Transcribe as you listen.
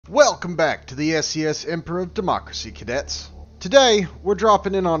Welcome back to the SCS Emperor of Democracy, cadets. Today, we're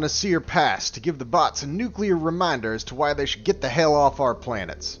dropping in on Asir Pass to give the bots a nuclear reminder as to why they should get the hell off our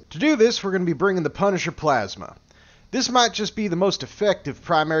planets. To do this, we're going to be bringing the Punisher Plasma. This might just be the most effective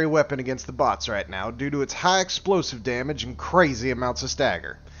primary weapon against the bots right now due to its high explosive damage and crazy amounts of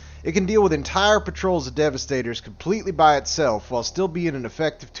stagger. It can deal with entire patrols of Devastators completely by itself while still being an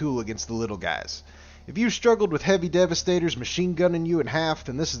effective tool against the little guys. If you struggled with heavy Devastators machine gunning you in half,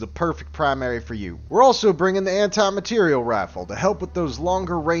 then this is the perfect primary for you. We're also bringing the anti-material rifle to help with those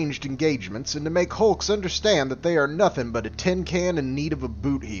longer ranged engagements and to make Hulks understand that they are nothing but a tin can in need of a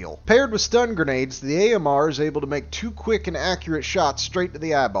boot heel. Paired with stun grenades, the AMR is able to make 2 quick and accurate shots straight to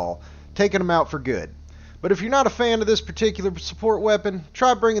the eyeball, taking them out for good. But if you're not a fan of this particular support weapon,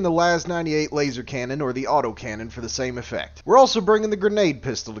 try bringing the LAS-98 laser cannon or the autocannon for the same effect. We're also bringing the grenade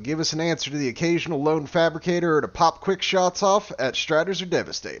pistol to give us an answer to the occasional lone fabricator or to pop quick shots off at Striders or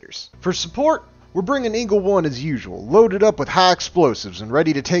Devastators. For support, we're bringing Eagle 1 as usual, loaded up with high explosives and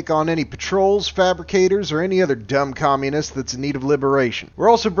ready to take on any patrols, fabricators, or any other dumb communist that's in need of liberation. We're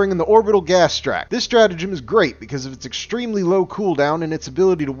also bringing the Orbital Gas Strike. This stratagem is great because of its extremely low cooldown and its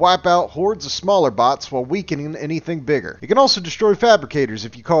ability to wipe out hordes of smaller bots while weakening anything bigger. It can also destroy fabricators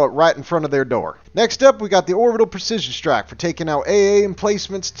if you call it right in front of their door. Next up, we got the Orbital Precision Strike for taking out AA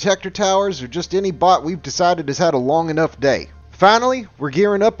emplacements, detector towers, or just any bot we've decided has had a long enough day. Finally, we're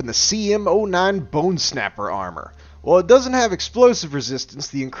gearing up in the CM09 Bone Snapper armor. While it doesn't have explosive resistance,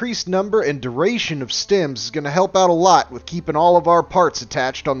 the increased number and duration of stems is going to help out a lot with keeping all of our parts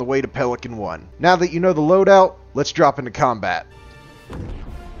attached on the way to Pelican 1. Now that you know the loadout, let's drop into combat.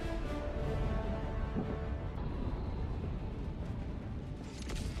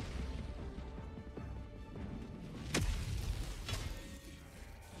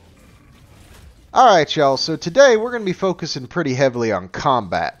 Alright y'all, so today we're going to be focusing pretty heavily on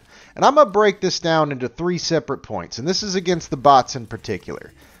combat. And I'm going to break this down into 3 separate points, and this is against the bots in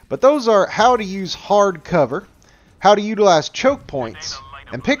particular. But those are how to use hard cover, how to utilize choke points,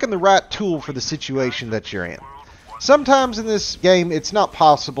 and picking the right tool for the situation that you're in. Sometimes in this game it's not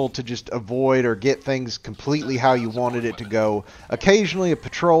possible to just avoid or get things completely how you wanted it to go. Occasionally a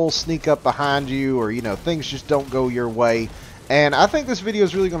patrol sneak up behind you or things just don't go your way. And I think this video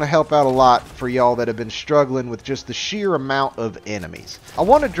is really going to help out a lot for y'all that have been struggling with just the sheer amount of enemies. I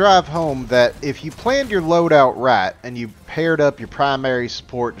want to drive home that if you planned your loadout right and you paired up your primary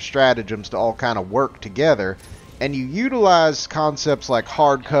support and stratagems to all kind of work together, and you utilize concepts like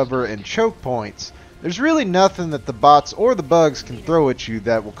hard cover and choke points, there's really nothing that the bots or the bugs can throw at you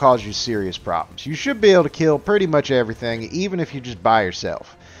that will cause you serious problems. You should be able to kill pretty much everything, even if you're just by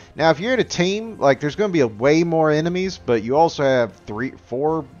yourself. Now, if you're in a team, there's going to be way more enemies, but you also have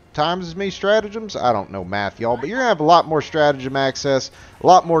 3-4 times as many stratagems. I don't know math, y'all, but you're going to have a lot more stratagem access, a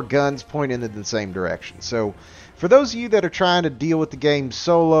lot more guns pointing in the same direction. So, for those of you that are trying to deal with the game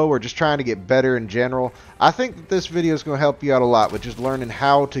solo or just trying to get better in general, I think that this video is going to help you out a lot with just learning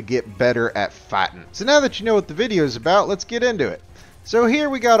how to get better at fighting. So now that you know what the video is about, let's get into it. So here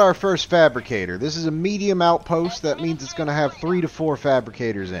we got our first fabricator. This is a medium outpost. That means it's going to have 3 to 4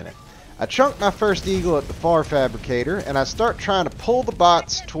 fabricators in it. I chunk my first eagle at the far fabricator and I start trying to pull the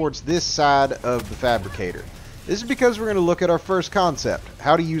bots towards this side of the fabricator. This is because we're going to look at our first concept,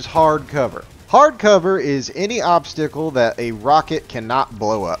 how to use hard cover. Hard cover is any obstacle that a rocket cannot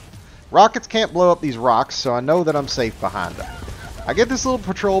blow up. Rockets can't blow up these rocks, so I know that I'm safe behind them. I get this little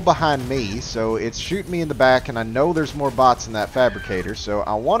patrol behind me, so it's shooting me in the back, and I know there's more bots in that fabricator, so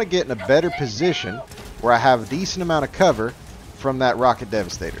I want to get in a better position where I have a decent amount of cover from that rocket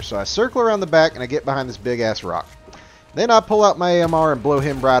devastator. So I circle around the back and I get behind this big ass rock. Then I pull out my AMR and blow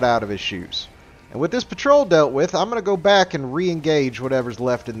him right out of his shoes. And with this patrol dealt with, I'm going to go back and re-engage whatever's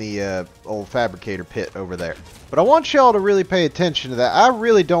left in the old fabricator pit over there. But I want y'all to really pay attention to that. I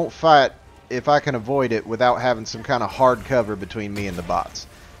really don't fight if I can avoid it without having some kind of hard cover between me and the bots.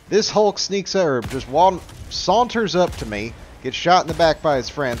 This Hulk sneaks up, or just saunters up to me, gets shot in the back by his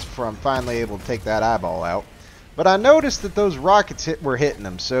friends before I'm finally able to take that eyeball out. But I noticed that those rockets were hitting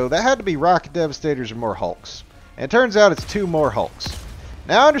him, so that had to be rocket devastators or more Hulks. And it turns out it's 2 more Hulks.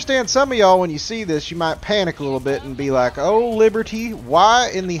 Now I understand some of y'all, when you see this, you might panic a little bit and be like, oh Liberty,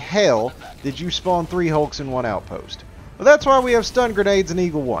 why in the hell did you spawn 3 Hulks in 1 outpost? Well, that's why we have stun grenades in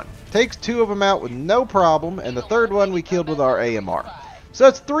Eagle 1. Takes 2 of them out with no problem, and the 3rd one we killed with our AMR. So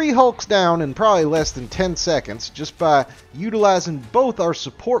that's 3 Hulks down in probably less than 10 seconds just by utilizing both our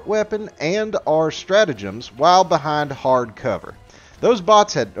support weapon and our stratagems while behind hard cover. Those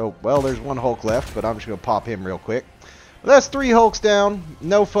bots had, oh, well, there's 1 Hulk left, but I'm just going to pop him real quick. Well, that's 3 Hulks down,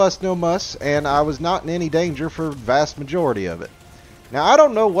 no fuss, no muss, and I was not in any danger for the vast majority of it. Now, I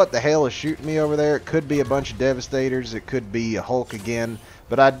don't know what the hell is shooting me over there. It could be a bunch of Devastators. It could be a Hulk again.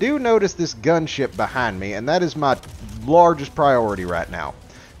 But I do notice this gunship behind me, and that is my largest priority right now.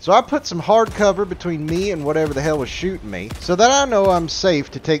 So I put some hard cover between me and whatever the hell was shooting me, so that I know I'm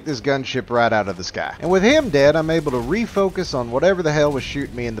safe to take this gunship right out of the sky. And with him dead, I'm able to refocus on whatever the hell was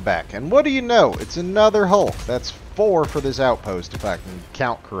shooting me in the back. And what do you know? It's another Hulk. That's 4 for this outpost, if I can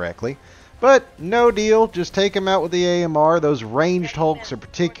count correctly. But no deal, just take him out with the AMR. Those ranged Hulks are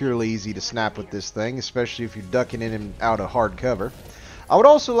particularly easy to snap with this thing, especially if you're ducking in and out of hard cover. I would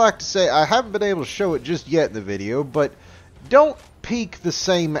also like to say, I haven't been able to show it just yet in the video, but don't peek the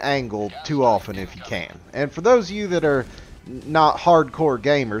same angle too often if you can. And for those of you that are not hardcore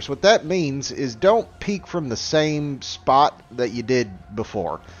gamers, what that means is don't peek from the same spot that you did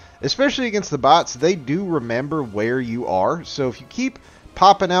before. Especially against the bots, they do remember where you are, so if you keep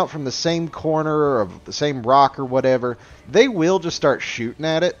popping out from the same corner or the same rock or whatever, they will just start shooting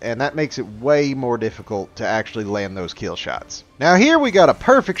at it, and that makes it way more difficult to actually land those kill shots. Now here we got a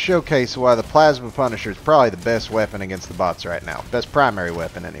perfect showcase of why the Plasma Punisher is probably the best weapon against the bots right now. Best primary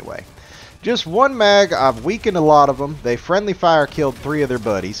weapon anyway. Just one mag, I've weakened a lot of them. They friendly fire killed 3 of their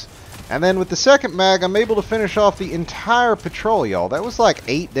buddies. And then with the second mag, I'm able to finish off the entire patrol, y'all. That was like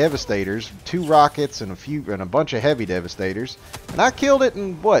 8 Devastators, 2 rockets, and a bunch of heavy Devastators. And I killed it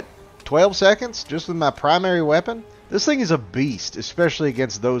in, what, 12 seconds? Just with my primary weapon? This thing is a beast, especially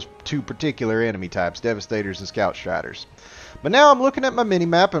against those 2 particular enemy types, Devastators and Scout Striders. But now I'm looking at my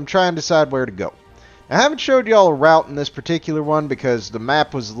mini-map, I'm trying to decide where to go. I haven't showed y'all a route in this particular one because the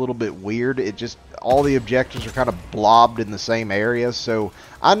map was a little bit weird. It just, all the objectives are kind of blobbed in the same area. So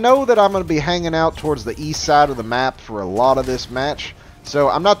I know that I'm going to be hanging out towards the east side of the map for a lot of this match. So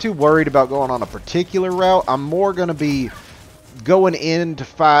I'm not too worried about going on a particular route. I'm more going to be going in to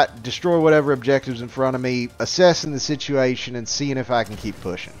fight, destroy whatever objectives in front of me, assessing the situation, and seeing if I can keep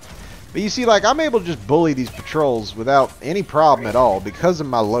pushing. But you see, like, I'm able to just bully these patrols without any problem at all because of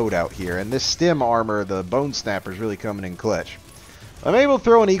my loadout here. And this stem armor, the Bone Snapper, is really coming in clutch. I'm able to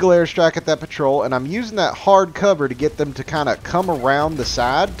throw an Eagle Airstrike at that patrol, and I'm using that hard cover to get them to kind of come around the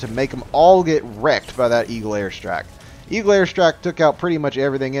side to make them all get wrecked by that Eagle Airstrike. Eagle Airstrike took out pretty much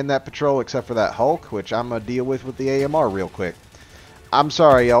everything in that patrol except for that Hulk, which I'm going to deal with the AMR real quick. I'm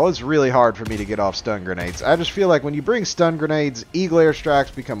sorry, y'all. It's really hard for me to get off stun grenades. I just feel like when you bring stun grenades, Eagle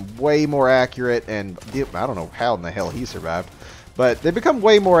Airstrikes become way more accurate, and I don't know how in the hell he survived, but they become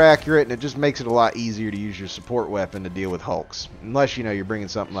way more accurate, and it just makes it a lot easier to use your support weapon to deal with Hulks, unless, you know, you're bringing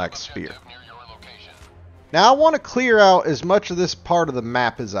something like a spear. Now, I want to clear out as much of this part of the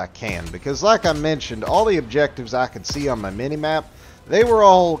map as I can, because like I mentioned, all the objectives I could see on my mini-map, they were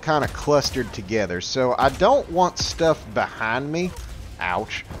all kind of clustered together, so I don't want stuff behind me.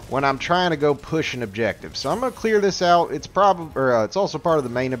 Ouch, when I'm trying to go push an objective. So I'm going to clear this out. It's it's also part of the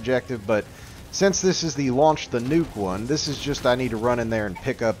main objective, but since this is the launch the nuke one, this is just I need to run in there and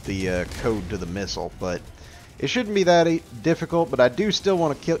pick up the code to the missile. But it shouldn't be that difficult, but I do still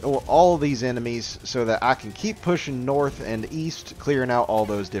want to kill all of these enemies so that I can keep pushing north and east, clearing out all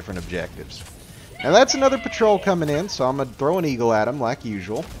those different objectives. Now that's another patrol coming in, so I'm going to throw an eagle at him like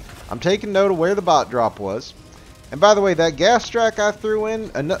usual. I'm taking note of where the bot drop was. And by the way, that gas strike I threw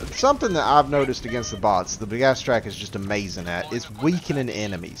in, something that I've noticed against the bots, the gas strike is just amazing at, is weakening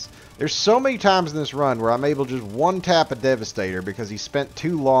enemies. There's so many times in this run where I'm able to just one-tap a Devastator because he spent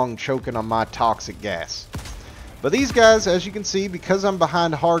too long choking on my toxic gas. But these guys, as you can see, because I'm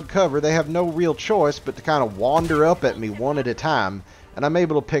behind hard cover, they have no real choice but to kind of wander up at me one at a time, and I'm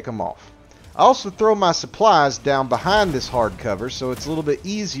able to pick them off. I also throw my supplies down behind this hard cover, so it's a little bit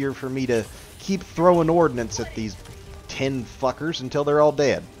easier for me to keep throwing ordnance at these 10 fuckers until they're all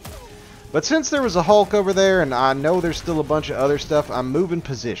dead. But since there was a Hulk over there and I know there's still a bunch of other stuff, I'm moving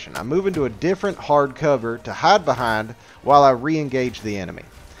position. I'm moving to a different hard cover to hide behind while I re-engage the enemy.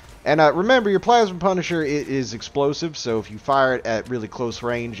 And remember, your Plasma Punisher is explosive, so if you fire it at really close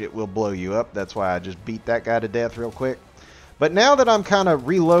range, it will blow you up. That's why I just beat that guy to death real quick. But now that I'm kind of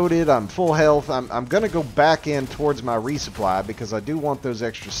reloaded, I'm full health, I'm going to go back in towards my resupply because I do want those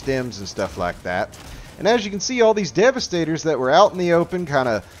extra stems and stuff like that. And as you can see, all these Devastators that were out in the open kind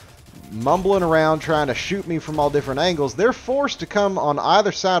of mumbling around trying to shoot me from all different angles, they're forced to come on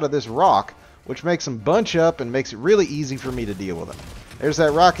either side of this rock, which makes them bunch up and makes it really easy for me to deal with them. There's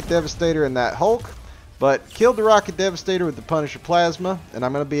that Rocket Devastator and that Hulk. But killed the Rocket Devastator with the Punisher Plasma, and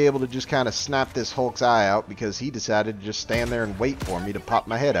I'm going to be able to just kind of snap this Hulk's eye out because he decided to just stand there and wait for me to pop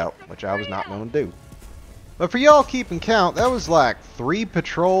my head out, which I was not going to do. But for y'all keeping count, that was like 3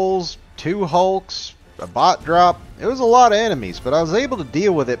 patrols, 2 Hulks, a bot drop. It was a lot of enemies, but I was able to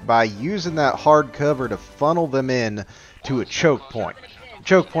deal with it by using that hard cover to funnel them in to a choke point.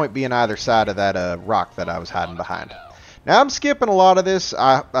 Choke point being either side of that rock that I was hiding behind. Now I'm skipping a lot of this.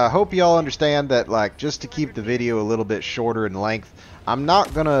 I hope y'all understand that, like, just to keep the video a little bit shorter in length, I'm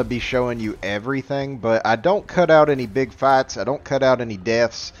not going to be showing you everything, but I don't cut out any big fights, I don't cut out any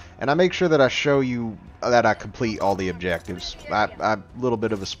deaths, and I make sure that I show you that I complete all the objectives. A little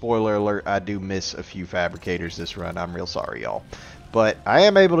bit of a spoiler alert, I do miss a few fabricators this run. I'm real sorry, y'all. But I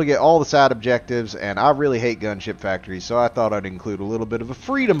am able to get all the side objectives, and I really hate gunship factories, so I thought I'd include a little bit of a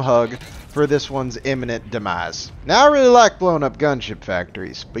freedom hug for this one's imminent demise. Now, I really like blowing up gunship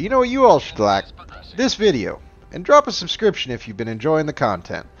factories, but you know what you all should like? This video. And drop a subscription if you've been enjoying the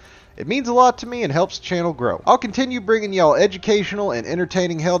content. It means a lot to me and helps the channel grow. I'll continue bringing y'all educational and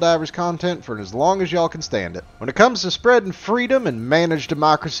entertaining Helldivers content for as long as y'all can stand it. When it comes to spreading freedom and managed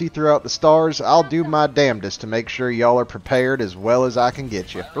democracy throughout the stars, I'll do my damnedest to make sure y'all are prepared as well as I can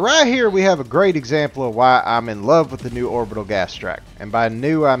get you. But right here we have a great example of why I'm in love with the new orbital gas track. And by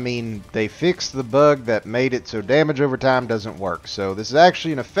new I mean they fixed the bug that made it so damage over time doesn't work. So this is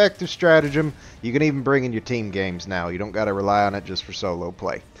actually an effective stratagem. You can even bring in your team games now. You don't got to rely on it just for solo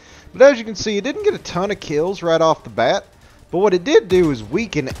play. But as you can see, it didn't get a ton of kills right off the bat. But what it did do is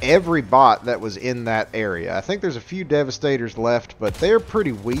weaken every bot that was in that area. I think there's a few Devastators left, but they're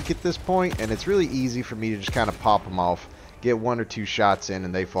pretty weak at this point, and it's really easy for me to just kind of pop them off, get 1 or 2 shots in,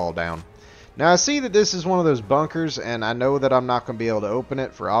 and they fall down. Now I see that this is one of those bunkers, and I know that I'm not going to be able to open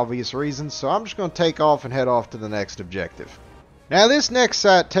it for obvious reasons, so I'm just going to take off and head off to the next objective. Now this next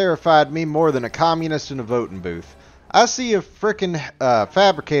site terrified me more than a communist in a voting booth. I see a frickin'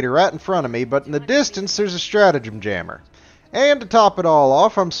 fabricator right in front of me, but in the distance there's a stratagem jammer. And to top it all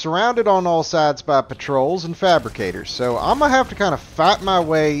off, I'm surrounded on all sides by patrols and fabricators, so I'm going to have to kind of fight my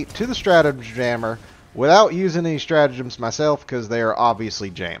way to the stratagem jammer without using any stratagems myself because they are obviously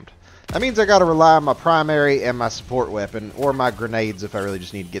jammed. That means I got to rely on my primary and my support weapon, or my grenades if I really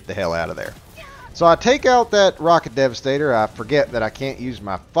just need to get the hell out of there. So I take out that rocket devastator. I forget that I can't use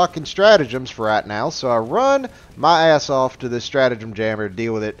my fucking stratagems for right now, so I run my ass off to this stratagem jammer to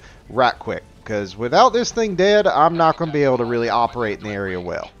deal with it right quick, because without this thing dead, I'm not going to be able to really operate in the area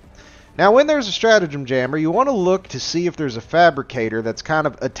well. Now when there's a stratagem jammer, you want to look to see if there's a fabricator that's kind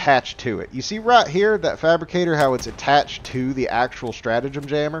of attached to it. You see right here, that fabricator, how it's attached to the actual stratagem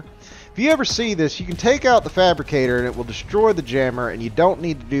jammer? If you ever see this, you can take out the fabricator and it will destroy the jammer, and you don't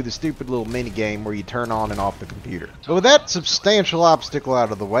need to do the stupid little mini game where you turn on and off the computer. But with that substantial obstacle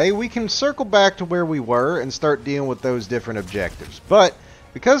out of the way, we can circle back to where we were and start dealing with those different objectives. But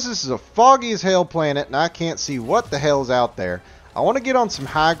because this is a foggy as hell planet and I can't see what the hell's out there, I want to get on some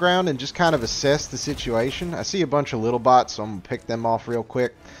high ground and just kind of assess the situation. I see a bunch of little bots, so I'm going to pick them off real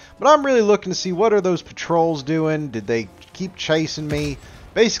quick. But I'm really looking to see, what are those patrols doing? Did they keep chasing me?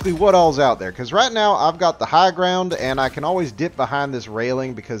 Basically, what all's out there, because right now I've got the high ground and I can always dip behind this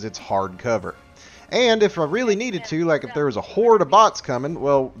railing because it's hard cover. And if I really needed to, like if there was a horde of bots coming,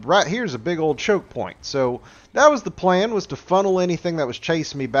 well, right here's a big old choke point. So that was the plan, was to funnel anything that was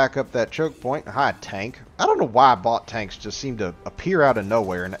chasing me back up that choke point. Hi, tank. I don't know why bot tanks just seem to appear out of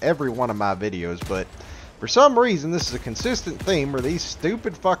nowhere in every one of my videos, but for some reason this is a consistent theme where these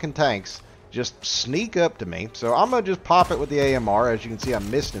stupid fucking tanks just sneak up to me. So I'm going to just pop it with the AMR. As you can see, I'm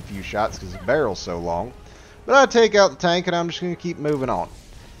missing a few shots because the barrel's so long. But I take out the tank and I'm just going to keep moving on.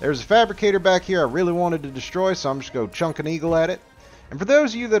 There's a fabricator back here I really wanted to destroy, so I'm just going to chunk an eagle at it. And for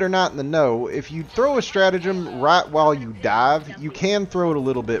those of you that are not in the know, if you throw a stratagem right while you dive, you can throw it a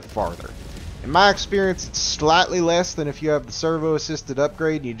little bit farther. In my experience, it's slightly less than if you have the servo-assisted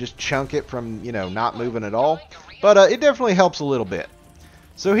upgrade and you just chunk it from, you know, not moving at all. But it definitely helps a little bit.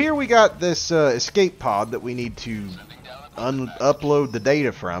 So here we got this escape pod that we need to upload the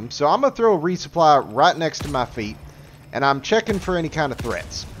data from. So I'm going to throw a resupply right next to my feet, and I'm checking for any kind of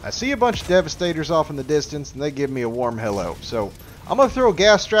threats. I see a bunch of Devastators off in the distance, and they give me a warm hello. So I'm going to throw a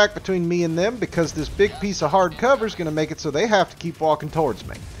gas track between me and them, because this big piece of hard cover is going to make it so they have to keep walking towards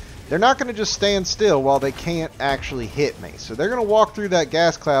me. They're not going to just stand still while they can't actually hit me. So they're going to walk through that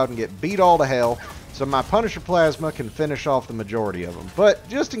gas cloud and get beat all to hell, so my Punisher Plasma can finish off the majority of them. But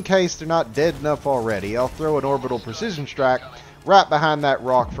just in case they're not dead enough already, I'll throw an orbital precision strike right behind that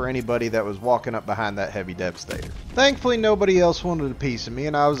rock for anybody that was walking up behind that heavy Devastator. Thankfully, nobody else wanted a piece of me,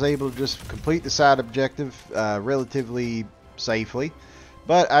 and I was able to just complete the side objective relatively safely.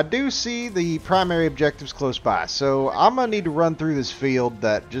 But I do see the primary objectives close by, so I'm going to need to run through this field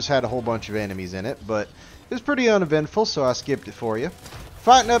that just had a whole bunch of enemies in it, but it's pretty uneventful, so I skipped it for you.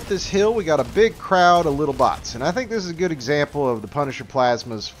 Fighting up this hill, we got a big crowd of little bots, and I think this is a good example of the Punisher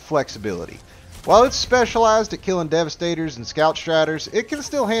Plasma's flexibility. While it's specialized at killing Devastators and Scout Striders, it can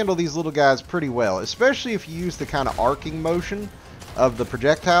still handle these little guys pretty well, especially if you use the kind of arcing motion of the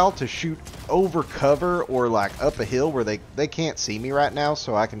projectile to shoot over cover or like up a hill where they can't see me right now,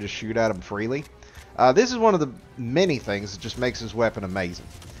 so I can just shoot at them freely. This is one of the many things that just makes this weapon amazing.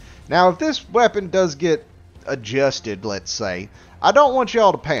 Now, if this weapon does get adjusted, let's say, I don't want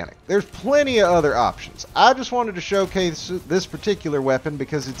y'all to panic. There's plenty of other options. I just wanted to showcase this particular weapon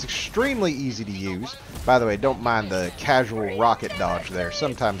because it's extremely easy to use. By the way, don't mind the casual rocket dodge there.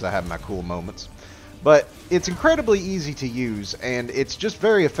 Sometimes I have my cool moments. But it's incredibly easy to use, and it's just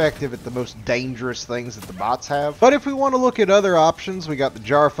very effective at the most dangerous things that the bots have. But if we want to look at other options, we got the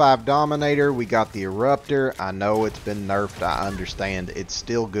Jar 5 Dominator, we got the Eruptor. I know it's been nerfed, I understand. It's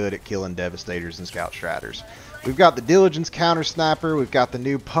still good at killing Devastators and Scout Striders. We've got the Diligence Counter Sniper, we've got the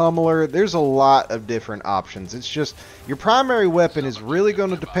new Pummeler. There's a lot of different options. It's just, your primary weapon is really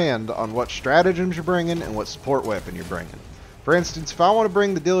going to depend on what stratagems you're bringing and what support weapon you're bringing. For instance, if I want to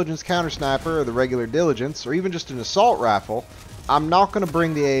bring the Diligence Counter Sniper or the regular Diligence or even just an Assault Rifle, I'm not going to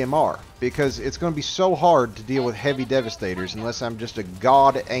bring the AMR because it's going to be so hard to deal with heavy Devastators unless I'm just a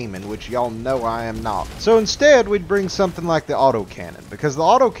god at aiming, which y'all know I am not. So instead, we'd bring something like the Autocannon because the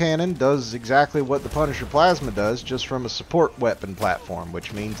Autocannon does exactly what the Punisher Plasma does, just from a support weapon platform,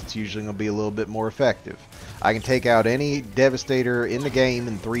 which means it's usually going to be a little bit more effective. I can take out any Devastator in the game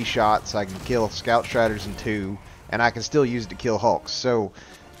in 3 shots. I can kill Scout Striders in 2. And I can still use it to kill Hulks. So,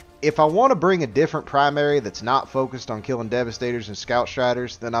 if I want to bring a different primary that's not focused on killing Devastators and Scout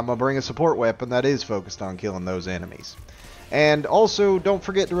Striders, then I'm going to bring a support weapon that is focused on killing those enemies. And also, don't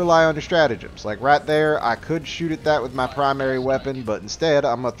forget to rely on your stratagems. Like right there, I could shoot at that with my primary weapon, but instead,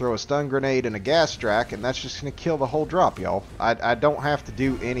 I'm going to throw a stun grenade and a gas strike, and that's just going to kill the whole drop, y'all. I don't have to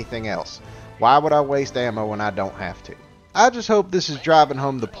do anything else. Why would I waste ammo when I don't have to? I just hope this is driving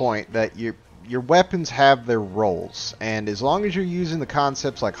home the point that your weapons have their roles, and as long as you're using the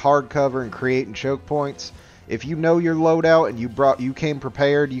concepts like hard cover and create and choke points, if you know your loadout and you came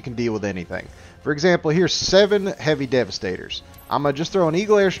prepared, you can deal with anything. For example, here's 7 heavy Devastators. I'm going to just throw an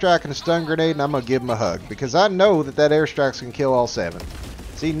Eagle Airstrike and a stun grenade, and I'm going to give them a hug, because I know that airstrike's can kill all 7.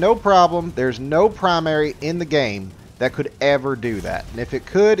 See, no problem. There's no primary in the game that could ever do that, and if it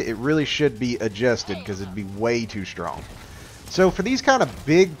could, it really should be adjusted, because it'd be way too strong. So for these kind of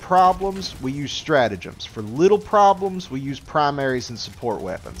big problems, we use stratagems. For little problems, we use primaries and support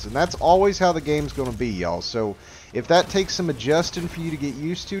weapons. And that's always how the game's going to be, y'all. So if that takes some adjusting for you to get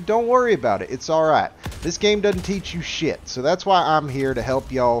used to, don't worry about it. It's alright. This game doesn't teach you shit. So that's why I'm here to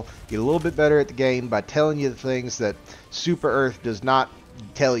help y'all get a little bit better at the game by telling you the things that Super Earth does not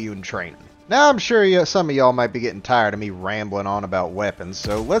tell you in training. Now I'm sure some of y'all might be getting tired of me rambling on about weapons,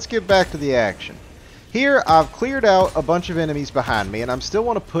 so let's get back to the action. Here, I've cleared out a bunch of enemies behind me, and I still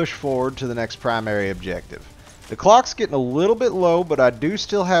want to push forward to the next primary objective. The clock's getting a little bit low, but I do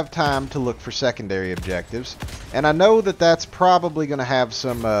still have time to look for secondary objectives, and I know that that's probably going to have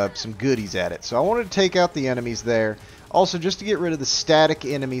some goodies at it. So I wanted to take out the enemies there. Also, just to get rid of the static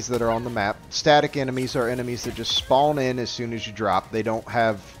enemies that are on the map. Static enemies are enemies that just spawn in as soon as you drop. They don't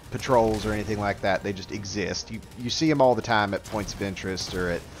have patrols or anything like that. They just exist. You see them all the time at points of interest or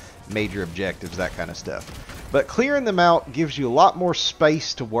at major objectives, that kind of stuff. But clearing them out gives you a lot more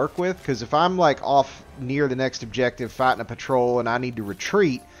space to work with, because if I'm like off near the next objective fighting a patrol and I need to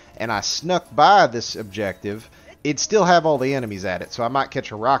retreat and I snuck by this objective, it'd still have all the enemies at it. So I might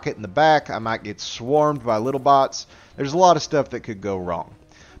catch a rocket in the back, I might get swarmed by little bots. There's a lot of stuff that could go wrong.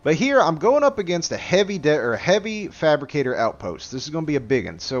 But here I'm going up against a heavy fabricator outpost. This is going to be a big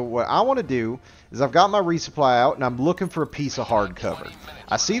one. So what I want to do is I've got my resupply out and I'm looking for a piece of hard cover.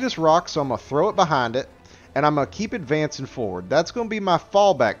 I see this rock, so I'm going to throw it behind it and I'm going to keep advancing forward. That's going to be my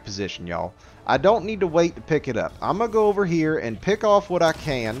fallback position, y'all. I don't need to wait to pick it up. I'm going to go over here and pick off what I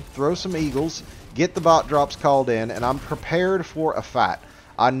can, throw some eagles, get the bot drops called in, and I'm prepared for a fight.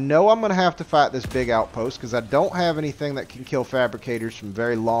 I know I'm going to have to fight this big outpost because I don't have anything that can kill fabricators from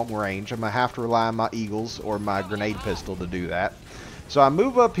very long range. I'm going to have to rely on my eagles or my grenade pistol to do that. So I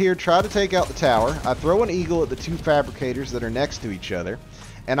move up here, try to take out the tower. I throw an eagle at the 2 fabricators that are next to each other.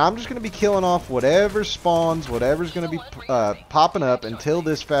 And I'm just going to be killing off whatever spawns, whatever's going to be popping up until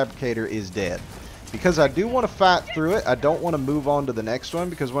this fabricator is dead. Because I do want to fight through it, I don't want to move on to the next one,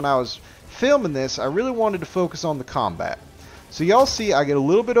 because when I was filming this, I really wanted to focus on the combat. So y'all see I get a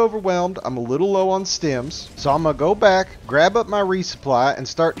little bit overwhelmed, I'm a little low on stems, so I'm going to go back, grab up my resupply, and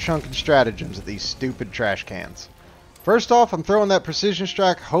start chunking stratagems at these stupid trash cans. First off, I'm throwing that precision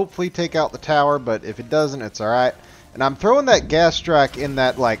strike, hopefully take out the tower, but if it doesn't, it's alright. And I'm throwing that gas strike in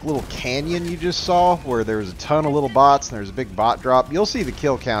that like little canyon you just saw where there's a ton of little bots and there's a big bot drop. You'll see the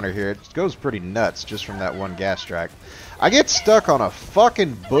kill counter here. It goes pretty nuts just from that one gas strike. I get stuck on a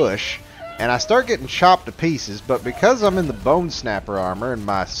fucking bush and I start getting chopped to pieces, but because I'm in the bone snapper armor and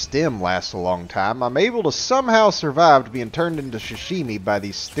my stem lasts a long time, I'm able to somehow survive being turned into sashimi by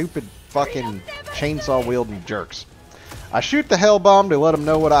these stupid fucking chainsaw wielding jerks. I shoot the hell bomb to let them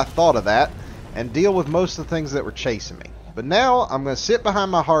know what I thought of that and deal with most of the things that were chasing me. But now I'm going to sit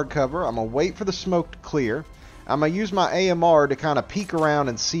behind my hardcover. I'm going to wait for the smoke to clear. I'm going to use my AMR to kind of peek around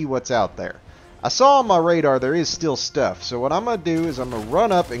and see what's out there. I saw on my radar there is still stuff, so what I'm going to do is I'm going to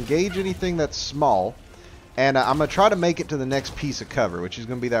run up, engage anything that's small, and I'm going to try to make it to the next piece of cover, which is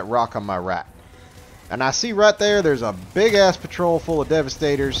going to be that rock on my right. And I see right there's a big ass patrol full of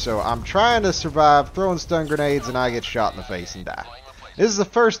devastators, so I'm trying to survive, throwing stun grenades, and I get shot in the face and die. This is the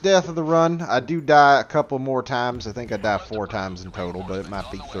first death of the run. I do die a couple more times. I think I die 4 times in total, but it might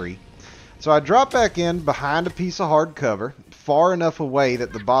be 3. So I drop back in behind a piece of hard cover, far enough away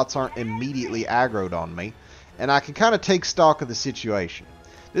that the bots aren't immediately aggroed on me, and I can kind of take stock of the situation.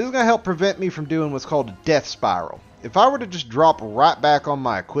 This is going to help prevent me from doing what's called a death spiral. If I were to just drop right back on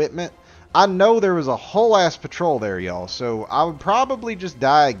my equipment, I know there was a whole ass patrol there, y'all, so I would probably just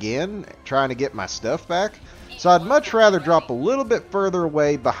die again trying to get my stuff back. So I'd much rather drop a little bit further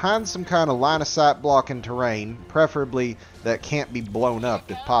away behind some kind of line of sight blocking terrain, preferably that can't be blown up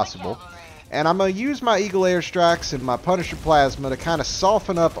if possible. And I'm going to use my Eagle airstrikes and my Punisher plasma to kind of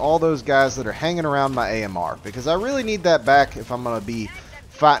soften up all those guys that are hanging around my AMR, because I really need that back if I'm going to be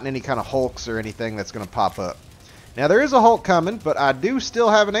fighting any kind of hulks or anything that's going to pop up. Now there is a Hulk coming, but I do still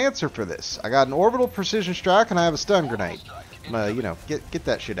have an answer for this. I got an orbital precision strike and I have a stun grenade. You know, get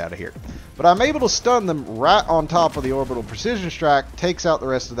that shit out of here. But I'm able to stun them right on top of the orbital precision strike, takes out the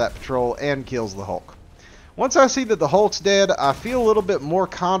rest of that patrol, and kills the Hulk. Once I see that the Hulk's dead, I feel a little bit more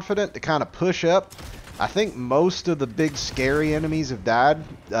confident to kind of push up. I think most of the big scary enemies have died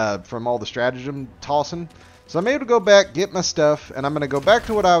from all the stratagem tossing. So I'm able to go back, get my stuff, and I'm going to go back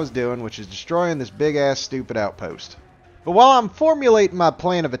to what I was doing, which is destroying this big-ass stupid outpost. But while I'm formulating my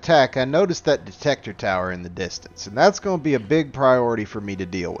plan of attack, I noticed that detector tower in the distance, and that's going to be a big priority for me to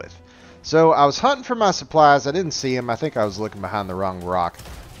deal with. So I was hunting for my supplies. I didn't see him. I think I was looking behind the wrong rock.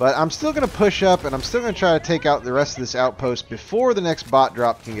 But I'm still going to push up, and I'm still going to try to take out the rest of this outpost before the next bot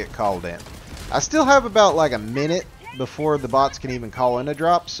drop can get called in. I still have about like a minute before the bots can even call in a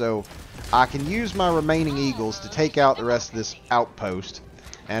drop, so I can use my remaining eagles to take out the rest of this outpost.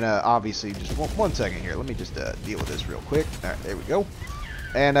 And obviously, just one second here. Let me just deal with this real quick. All right, there we go.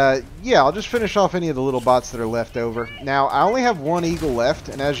 And yeah, I'll just finish off any of the little bots that are left over. Now, I only have 1 eagle left,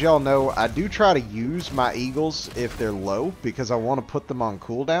 and as y'all know, I do try to use my eagles if they're low, because I want to put them on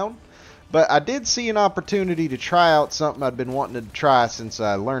cooldown. But I did see an opportunity to try out something I'd been wanting to try since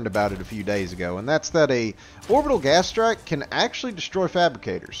I learned about it a few days ago, and that's that a orbital gas strike can actually destroy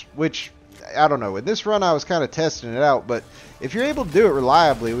fabricators, which, I don't know, in this run I was kind of testing it out, but if you're able to do it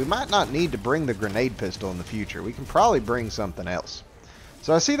reliably, we might not need to bring the grenade pistol in the future. We can probably bring something else.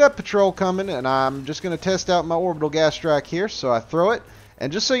 So I see that patrol coming, and I'm just going to test out my orbital gas strike here. So I throw it,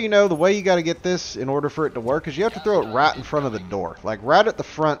 and just so you know, the way you got to get this in order for it to work is you have to throw it right in front of the door, like right at the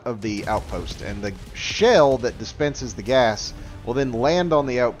front of the outpost, and the shell that dispenses the gas will then land on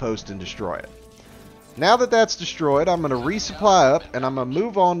the outpost and destroy it. Now that that's destroyed, I'm going to resupply up, and I'm going to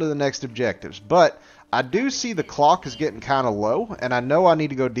move on to the next objectives. But I do see the clock is getting kind of low, and I know I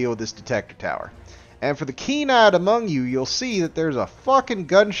need to go deal with this detector tower. And for the keen-eyed among you, you'll see that there's a fucking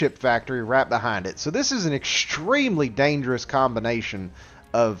gunship factory right behind it. So this is an extremely dangerous combination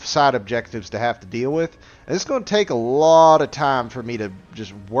of side objectives to have to deal with. And it's going to take a lot of time for me to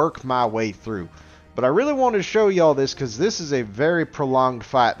just work my way through. But I really wanted to show y'all this because this is a very prolonged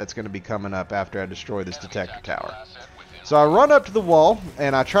fight that's going to be coming up after I destroy this detector tower. So I run up to the wall,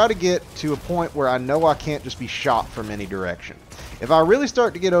 and I try to get to a point where I know I can't just be shot from any direction. If I really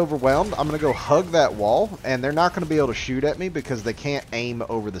start to get overwhelmed, I'm going to go hug that wall, and they're not going to be able to shoot at me because they can't aim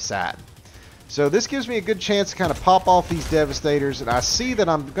over the side. So this gives me a good chance to kind of pop off these devastators, and I see that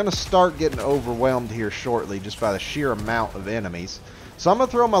I'm going to start getting overwhelmed here shortly just by the sheer amount of enemies. So I'm going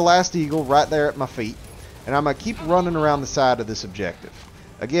to throw my last eagle right there at my feet, and I'm going to keep running around the side of this objective.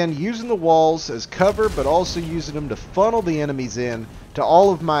 Again, using the walls as cover, but also using them to funnel the enemies in to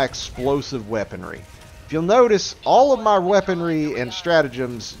all of my explosive weaponry. If you'll notice, all of my weaponry and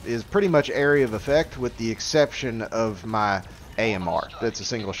stratagems is pretty much area of effect with the exception of my AMR. That's a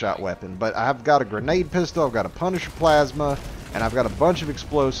single shot weapon. But I've got a grenade pistol, I've got a Punisher plasma, and I've got a bunch of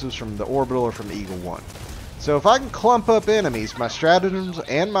explosives from the Orbital or from Eagle 1. So if I can clump up enemies, my stratagems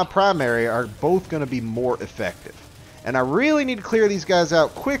and my primary are both going to be more effective. And I really need to clear these guys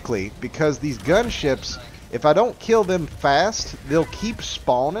out quickly because these gunships, if I don't kill them fast, they'll keep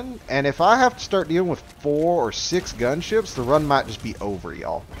spawning. And if I have to start dealing with 4 or 6 gunships, the run might just be over,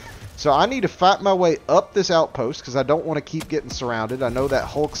 y'all. So I need to fight my way up this outpost because I don't want to keep getting surrounded. I know that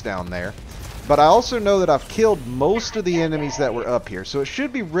Hulk's down there. But I also know that I've killed most of the enemies that were up here. So it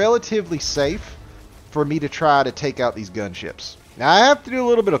should be relatively safe for me to try to take out these gunships. Now I have to do a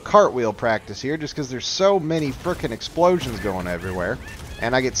little bit of cartwheel practice here just because there's so many frickin' explosions going everywhere.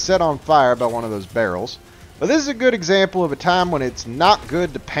 And I get set on fire by one of those barrels. But this is a good example of a time when it's not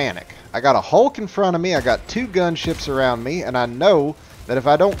good to panic. I got a Hulk in front of me, I got 2 gunships around me, and I know that if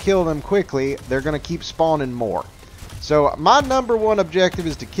I don't kill them quickly, they're going to keep spawning more. So my number one objective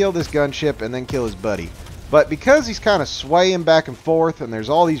is to kill this gunship and then kill his buddy. But because he's kind of swaying back and forth and there's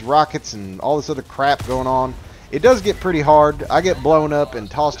all these rockets and all this other crap going on, it does get pretty hard. I get blown up and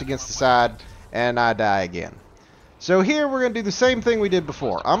tossed against the side and I die again. So here we're going to do the same thing we did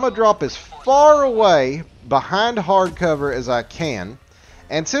before. I'm going to drop as far away behind hard cover as I can.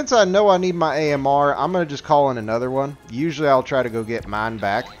 And since I know I need my AMR, I'm going to just call in another one. Usually I'll try to go get mine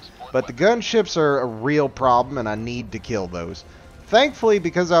back. But the gunships are a real problem and I need to kill those. Thankfully,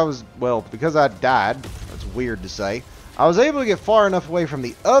 because I died, that's weird to say, I was able to get far enough away from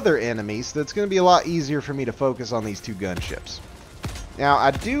the other enemies that it's going to be a lot easier for me to focus on these 2 gunships. Now,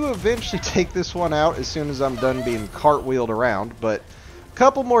 I do eventually take this one out as soon as I'm done being cartwheeled around, but a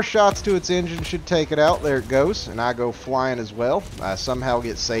couple more shots to its engine should take it out. There it goes, and I go flying as well. I somehow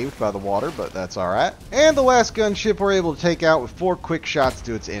get saved by the water, but that's alright. And the last gunship we're able to take out with 4 quick shots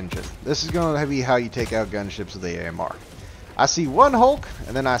to its engine. This is going to be how you take out gunships with the AMR. I see 1 Hulk,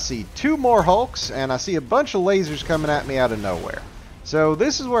 and then I see 2 more Hulks, and I see a bunch of lasers coming at me out of nowhere. So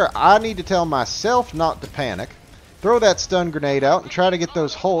this is where I need to tell myself not to panic, throw that stun grenade out, and try to get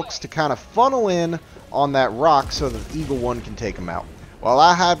those Hulks to kind of funnel in on that rock so that Eagle 1 can take them out. While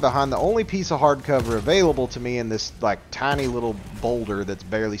I hide behind the only piece of hard cover available to me in this like tiny little boulder that's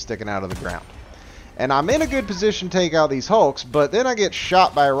barely sticking out of the ground. And I'm in a good position to take out these Hulks, but then I get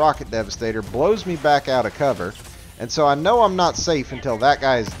shot by a rocket devastator, blows me back out of cover, and so I know I'm not safe until that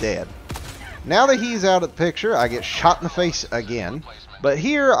guy is dead. Now that he's out of the picture, I get shot in the face again, but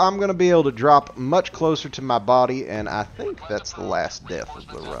here I'm going to be able to drop much closer to my body, and I think that's the last death of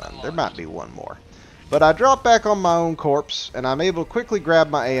the run. There might be one more. But I drop back on my own corpse, and I'm able to quickly grab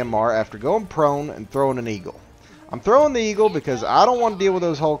my AMR after going prone and throwing an Eagle. I'm throwing the Eagle because I don't want to deal with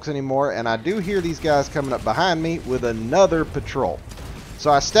those Hulks anymore, and I do hear these guys coming up behind me with another patrol. So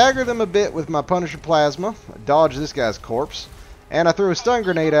I stagger them a bit with my Punisher Plasma, dodge this guy's corpse, and I throw a stun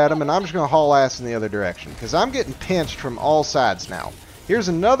grenade at him, and I'm just going to haul ass in the other direction, because I'm getting pinched from all sides now. Here's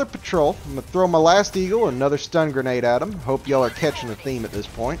another patrol. I'm going to throw my last Eagle and another stun grenade at him. Hope y'all are catching the theme at this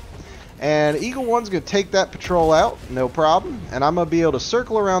point. And Eagle 1's going to take that patrol out, no problem. And I'm going to be able to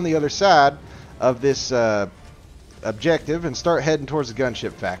circle around the other side of this objective and start heading towards the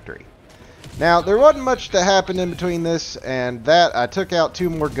gunship factory. Now, there wasn't much that happened in between this and that. I took out 2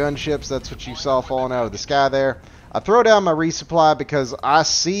 more gunships. That's what you saw falling out of the sky there. I throw down my resupply because I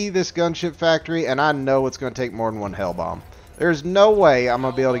see this gunship factory and I know it's going to take more than 1 hell bomb. There's no way I'm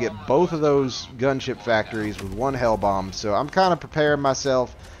going to be able to get both of those gunship factories with 1 hell bomb. So I'm kind of preparing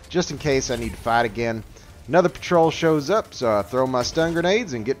myself just in case I need to fight again. Another patrol shows up, so I throw my stun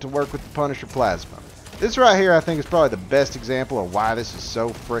grenades and get to work with the Punisher Plasma. This right here I think is probably the best example of why this is so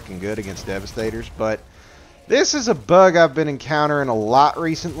freaking good against Devastators, but this is a bug I've been encountering a lot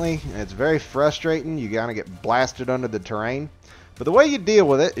recently, and it's very frustrating. You kind of get blasted under the terrain. But the way you deal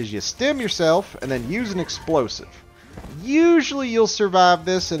with it is you stim yourself and then use an explosive. Usually you'll survive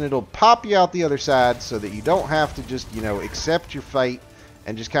this and it'll pop you out the other side so that you don't have to just, accept your fate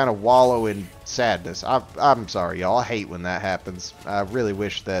and just kind of wallow in sadness. I'm sorry, y'all. I hate when that happens. I really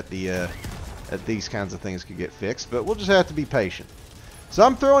wish that that these kinds of things could get fixed, but we'll just have to be patient. So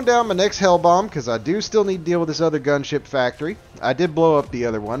I'm throwing down my next hell bomb because I do still need to deal with this other gunship factory. I did blow up the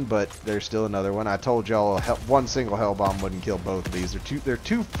other one, but there's still another one. I told y'all one single hell bomb wouldn't kill both of these. They're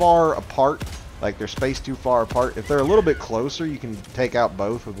too far apart. Like, they're spaced too far apart. If they're a little bit closer, you can take out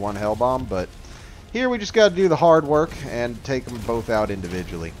both with 1 hell bomb, but here we just got to do the hard work and take them both out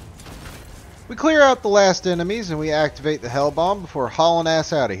individually. We clear out the last enemies and we activate the hell bomb before hauling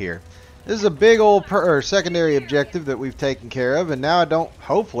ass out of here. This is a big old secondary objective that we've taken care of, and now I don't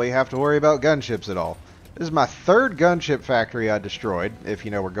hopefully have to worry about gunships at all. This is my 3rd gunship factory I destroyed, if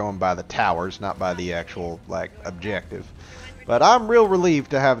we're going by the towers, not by the actual objective. But I'm real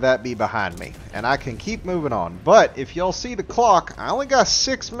relieved to have that be behind me, and I can keep moving on. But if y'all see the clock, I only got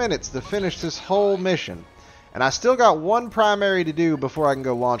 6 minutes to finish this whole mission, and I still got 1 primary to do before I can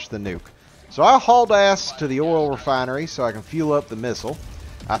go launch the nuke. So I hauled ass to the oil refinery so I can fuel up the missile.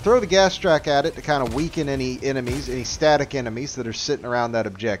 I throw the gas track at it to kind of weaken any enemies, any static enemies that are sitting around that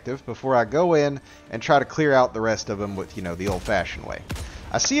objective before I go in and try to clear out the rest of them with, you know, the old-fashioned way.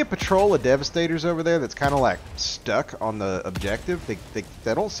 I see a patrol of Devastators over there that's kind of like stuck on the objective.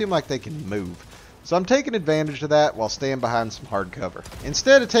 They don't seem like they can move. So I'm taking advantage of that while staying behind some hard cover.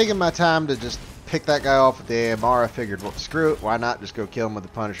 Instead of taking my time to just pick that guy off with the AMR, I figured, well, screw it, why not just go kill him with the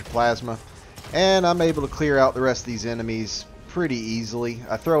Punisher Plasma. And I'm able to clear out the rest of these enemies pretty easily.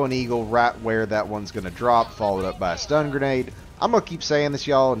 I throw an eagle right where that one's going to drop, followed up by a stun grenade. I'm going to keep saying this,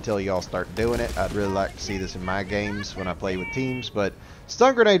 y'all, until y'all start doing it. I'd really like to see this in my games when I play with teams, but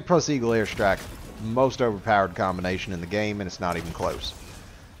stun grenade plus eagle airstrike, most overpowered combination in the game, and it's not even close.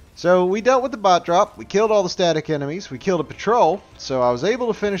 So we dealt with the bot drop, we killed all the static enemies, we killed a patrol, so I was able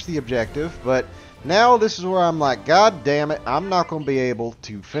to finish the objective, but now this is where I'm like, god damn it, I'm not going to be able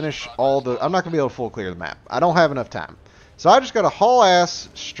to finish I'm not going to be able to full clear the map. I don't have enough time. So I just got to haul ass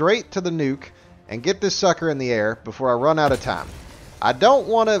straight to the nuke and get this sucker in the air before I run out of time. I don't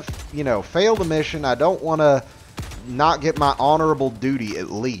want to, you know, fail the mission. I don't want to not get my honorable duty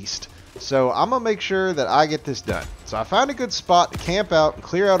at least. So I'm going to make sure that I get this done. So I find a good spot to camp out and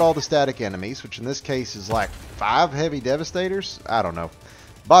clear out all the static enemies, which in this case is like 5 heavy Devastators. I don't know.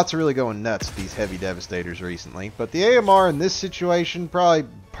 Bots are really going nuts with these heavy Devastators recently. But the AMR in this situation probably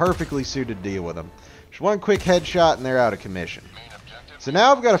perfectly suited to deal with them. Just one quick headshot and they're out of commission. So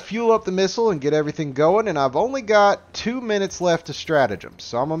now I've got to fuel up the missile and get everything going, and I've only got 2 minutes left to stratagem.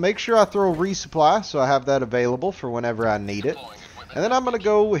 So I'm going to make sure I throw resupply so I have that available for whenever I need it. And then I'm going to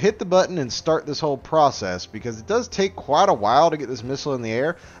go hit the button and start this whole process because it does take quite a while to get this missile in the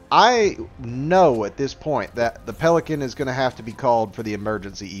air. I know at this point that the Pelican is going to have to be called for the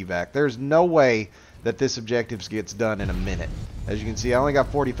emergency evac. There's no way that this objective gets done in a minute. As you can see, I only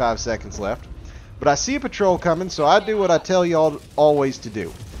got 45 seconds left. But I see a patrol coming, so I do what I tell y'all always to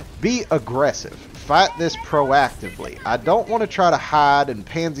do. Be aggressive. Fight this proactively. I don't want to try to hide and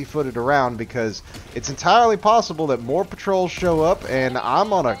pansy-foot it around because it's entirely possible that more patrols show up and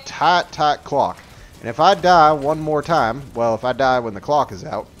I'm on a tight clock. And if I die one more time, well, if I die when the clock is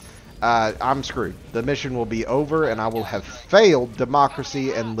out, I'm screwed. The mission will be over and I will have failed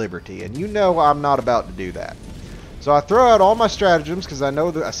democracy and liberty. And you know I'm not about to do that. So I throw out all my stratagems because I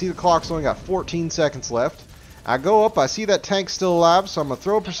know that I see the clock's only got 14 seconds left. I go up, I see that tank's still alive, so I'm going to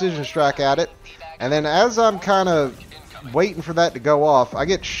throw a precision strike at it. And then as I'm kind of waiting for that to go off, I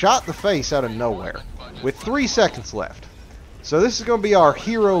get shot in the face out of nowhere with 3 seconds left. So this is going to be our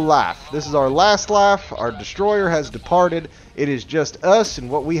hero life. This is our last life. Our destroyer has departed. It is just us and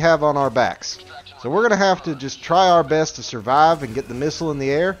what we have on our backs. So we're going to have to just try our best to survive and get the missile in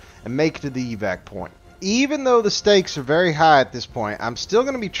the air and make it to the evac point. Even though the stakes are very high at this point, I'm still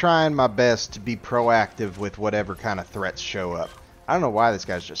going to be trying my best to be proactive with whatever kind of threats show up. I don't know why this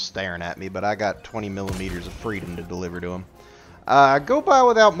guy's just staring at me, but I got 20 millimeters of freedom to deliver to him. I go by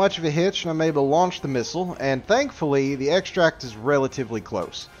without much of a hitch, and I'm able to launch the missile, and thankfully, the extract is relatively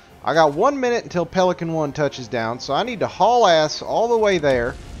close. I got 1 minute until Pelican 1 touches down, so I need to haul ass all the way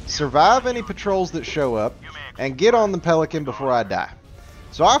there, survive any patrols that show up, and get on the Pelican before I die.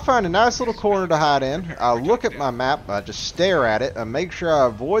 So I find a nice little corner to hide in. I look at my map, I just stare at it, and make sure I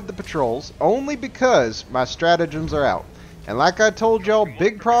avoid the patrols, only because my stratagems are out. And like I told y'all,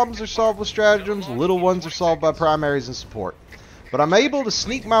 big problems are solved with stratagems, little ones are solved by primaries and support. But I'm able to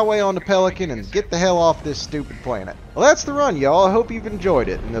sneak my way onto Pelican and get the hell off this stupid planet. Well, that's the run, y'all. I hope you've enjoyed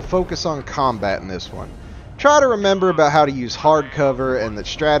it, and the focus on combat in this one. Try to remember about how to use hard cover and that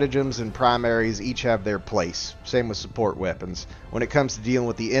stratagems and primaries each have their place. Same with support weapons when it comes to dealing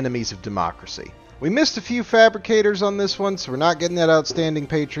with the enemies of democracy. We missed a few fabricators on this one, so we're not getting that outstanding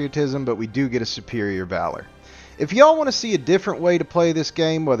patriotism, but we do get a superior valor. If y'all want to see a different way to play this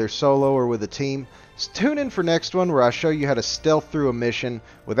game, whether solo or with a team, tune in for next one where I show you how to stealth through a mission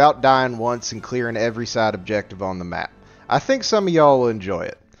without dying once and clearing every side objective on the map. I think some of y'all will enjoy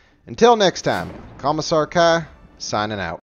it. Until next time, Commissar Kai, signing out.